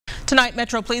Tonight,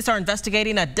 Metro Police are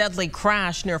investigating a deadly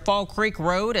crash near Fall Creek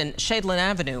Road and Shadeland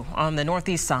Avenue on the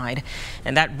northeast side.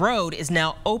 And that road is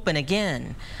now open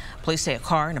again. Police say a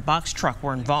car and a box truck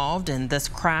were involved in this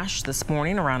crash this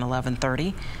morning around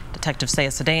 11:30. Detectives say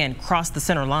a sedan crossed the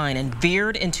center line and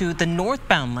veered into the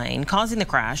northbound lane, causing the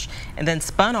crash, and then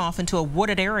spun off into a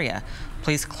wooded area.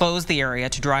 Police closed the area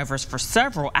to drivers for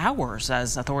several hours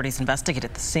as authorities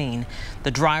investigated the scene.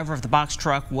 The driver of the box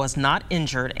truck was not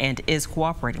injured and is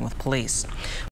cooperating with police.